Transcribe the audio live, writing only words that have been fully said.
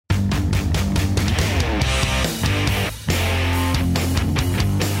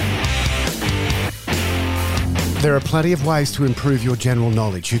There are plenty of ways to improve your general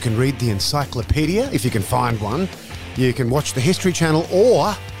knowledge. You can read the encyclopedia, if you can find one. You can watch the History Channel,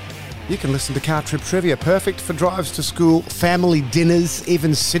 or you can listen to Car Trip Trivia. Perfect for drives to school, family dinners,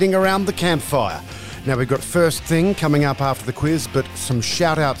 even sitting around the campfire. Now, we've got first thing coming up after the quiz, but some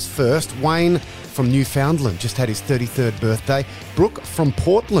shout-outs first. Wayne from Newfoundland just had his 33rd birthday. Brooke from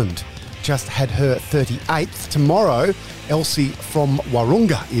Portland just had her 38th. Tomorrow, Elsie from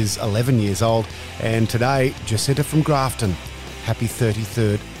Warunga is 11 years old. And today, Jacinta from Grafton. Happy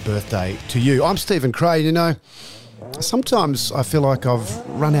 33rd birthday to you. I'm Stephen Cray. You know, sometimes I feel like I've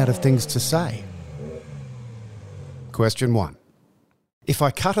run out of things to say. Question 1. If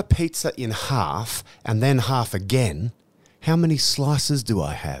I cut a pizza in half and then half again, how many slices do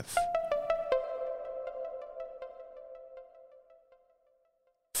I have?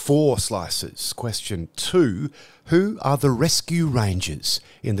 4 slices. Question 2. Who are the Rescue Rangers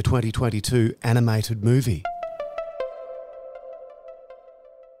in the 2022 animated movie?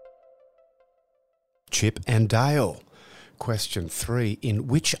 Chip and Dale. Question 3. In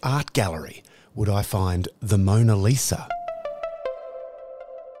which art gallery would I find the Mona Lisa?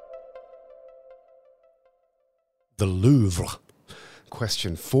 The Louvre.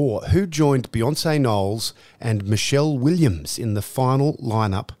 Question 4. Who joined Beyonce Knowles and Michelle Williams in the final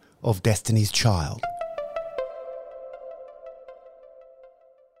lineup of Destiny's Child?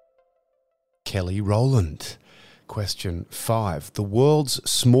 Kelly Rowland. Question 5. The world's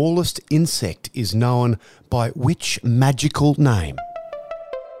smallest insect is known by which magical name?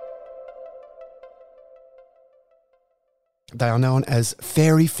 They are known as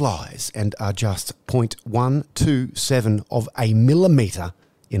fairy flies and are just 0.127 of a millimetre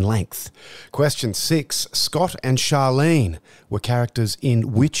in length. Question 6. Scott and Charlene were characters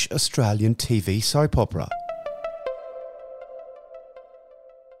in which Australian TV soap opera?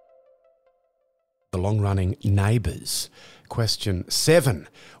 The long-running Neighbours. Question 7.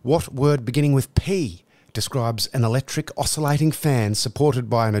 What word beginning with P describes an electric oscillating fan supported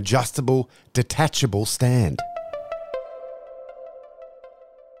by an adjustable, detachable stand?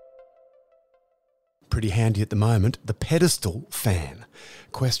 Pretty handy at the moment, the pedestal fan.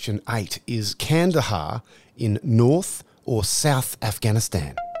 Question 8. Is Kandahar in North or South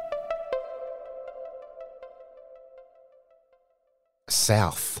Afghanistan?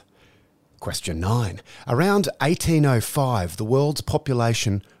 South. Question 9. Around 1805, the world's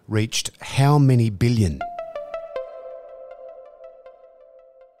population reached how many billion?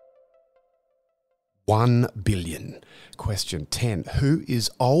 1 billion. Question 10. Who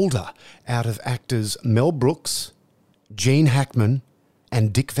is older out of actors Mel Brooks, Gene Hackman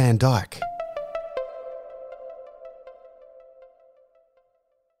and Dick Van Dyke?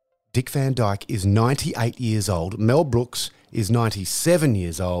 Dick Van Dyke is 98 years old, Mel Brooks is 97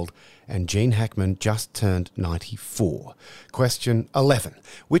 years old, and Gene Hackman just turned 94. Question 11.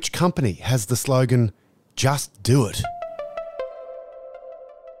 Which company has the slogan, "Just do it"?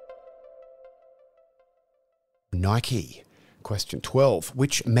 Nike. Question 12.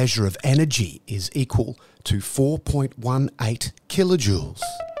 Which measure of energy is equal to 4.18 kilojoules?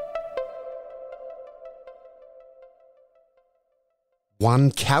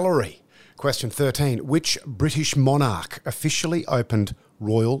 1 calorie. Question 13. Which British monarch officially opened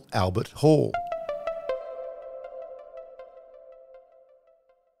Royal Albert Hall?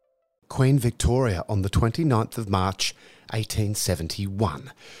 Queen Victoria on the 29th of March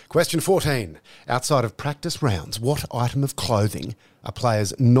 1871. Question 14. Outside of practice rounds, what item of clothing are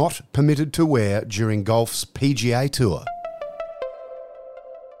players not permitted to wear during golf's PGA Tour?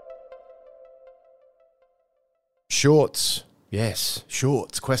 Shorts. Yes,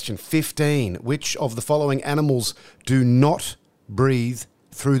 shorts. Question 15. Which of the following animals do not breathe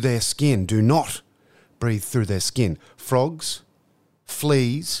through their skin? Do not breathe through their skin. Frogs,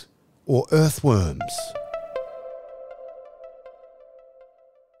 fleas, or earthworms?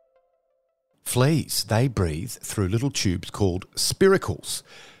 Fleas, they breathe through little tubes called spiracles.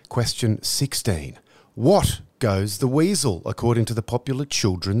 Question 16. What goes the weasel according to the popular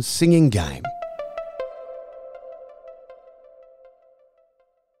children's singing game?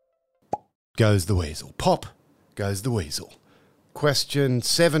 Goes the weasel. Pop goes the weasel. Question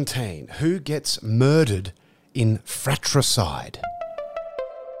 17. Who gets murdered in fratricide?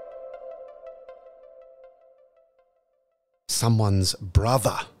 Someone's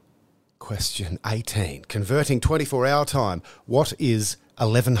brother. Question 18. Converting 24-hour time. What is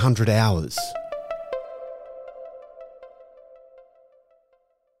 1100 hours?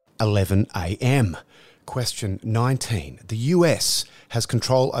 11 a.m. Question 19. The US has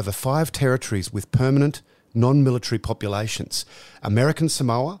control over 5 territories with permanent non-military populations: American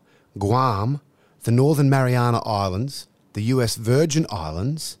Samoa, Guam, the Northern Mariana Islands, the US Virgin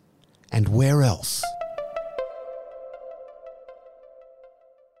Islands, and where else?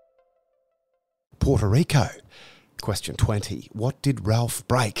 Puerto Rico. Question 20. What did Ralph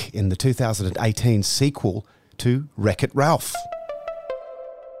break in the 2018 sequel to Wreck-It Ralph?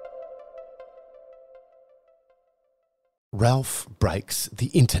 Ralph breaks the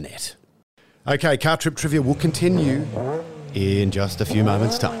internet. Okay, Car Trip Trivia will continue in just a few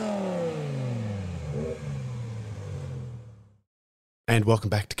moments' time. And welcome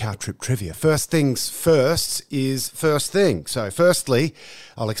back to Car Trip Trivia. First things first is first thing. So firstly,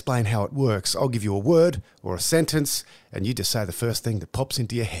 I'll explain how it works. I'll give you a word or a sentence, and you just say the first thing that pops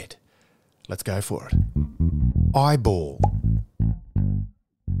into your head. Let's go for it. Eyeball.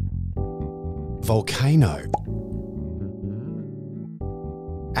 Volcano.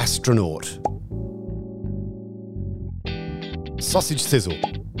 Astronaut. Sausage sizzle.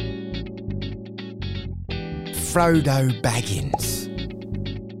 Frodo Baggins.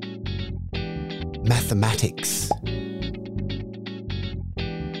 Mathematics.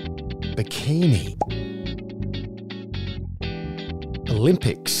 Bikini.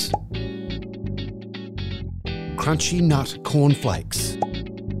 Olympics. Crunchy nut cornflakes.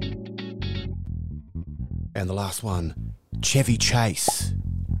 And the last one, Chevy Chase.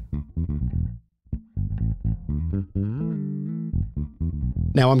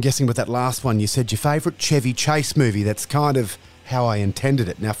 Now, I'm guessing with that last one, you said your favourite Chevy Chase movie. That's kind of how I intended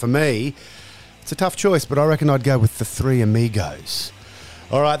it. Now, for me, it's a tough choice, but I reckon I'd go with The Three Amigos.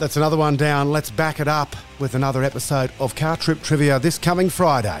 All right, that's another one down. Let's back it up with another episode of Car Trip Trivia this coming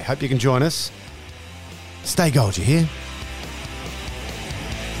Friday. Hope you can join us. Stay gold, you hear?